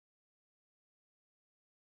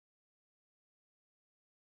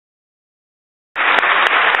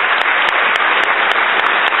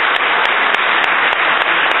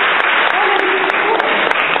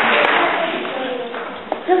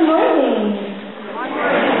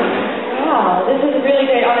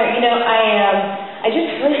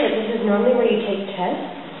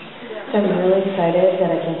So I'm really excited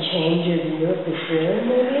that I can change your view of the year,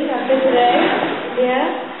 maybe, after today.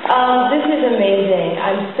 Yeah? This is amazing.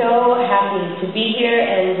 I'm so happy to be here,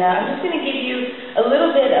 and I'm just going to give you a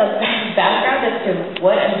little bit of background as to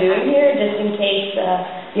what I'm doing here, just in case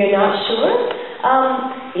you're not sure.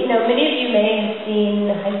 Many of you may have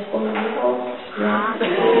seen High School Musical. Yeah.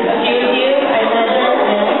 A few of you. I read them.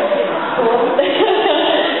 Yeah. Cool.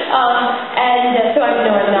 So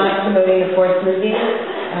I'm not promoting the fourth movie.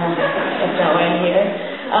 That's not why I'm here.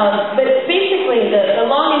 But basically, the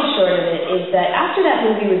long and short of it is that after that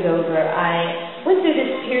movie was over, I went through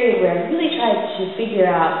this period where I really tried to figure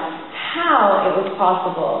out how it was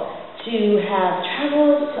possible to have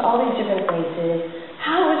traveled to all these different places,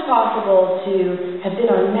 how it was possible to have been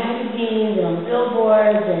on magazines and on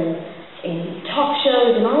billboards and in talk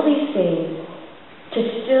shows and all these things, to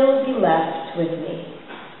still be left with me.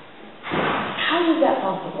 How was that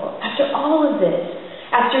possible? After all of this,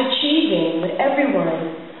 after achieving what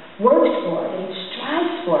everyone works for and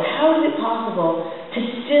strives for, how is it possible to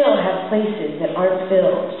still have places that aren't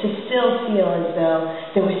filled, to still feel as though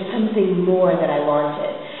there was something more that I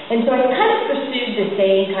wanted? And so I kind of pursued the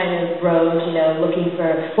same kind of road, looking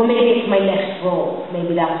for, well, maybe it's my next role,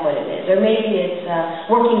 maybe that's what it is, or maybe it's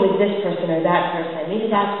working with this person or that person,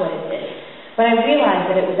 maybe that's what it is. But I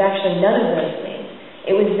realized that it was actually none of those things.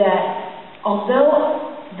 It was that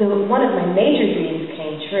although one of my major dreams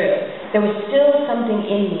came true, there was still something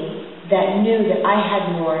in me that knew that I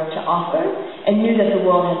had more to offer and knew that the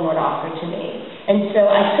world had more to offer to me. And so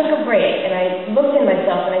I took a break and I looked at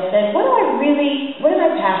myself and I said, what am I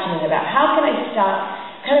passionate about? How can I stop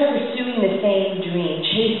kind of pursuing the same dream,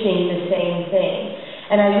 chasing the same thing?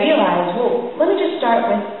 And I realized, well, let me just start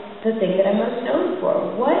with the thing that I'm most known for.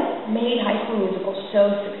 What made High School Musical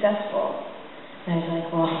so successful? And I was like,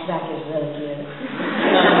 well, Zach is really cute.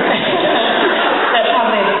 That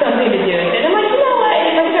probably has something to do with it. I'm like, you know what?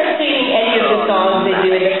 If I start singing any of the songs they do,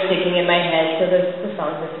 end up sticking in my head, so the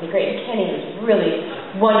songs have to be great. And Kenny is a really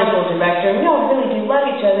wonderful director, and we all really do love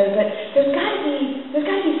each other, but there's got to be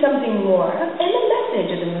something more. And the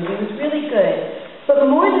message of the movie was really good. But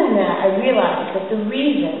more than that, I realized that the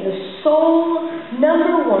sole,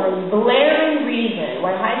 number one, blaring reason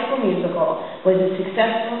why High School Musical was as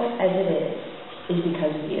successful as it is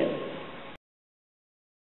because of you.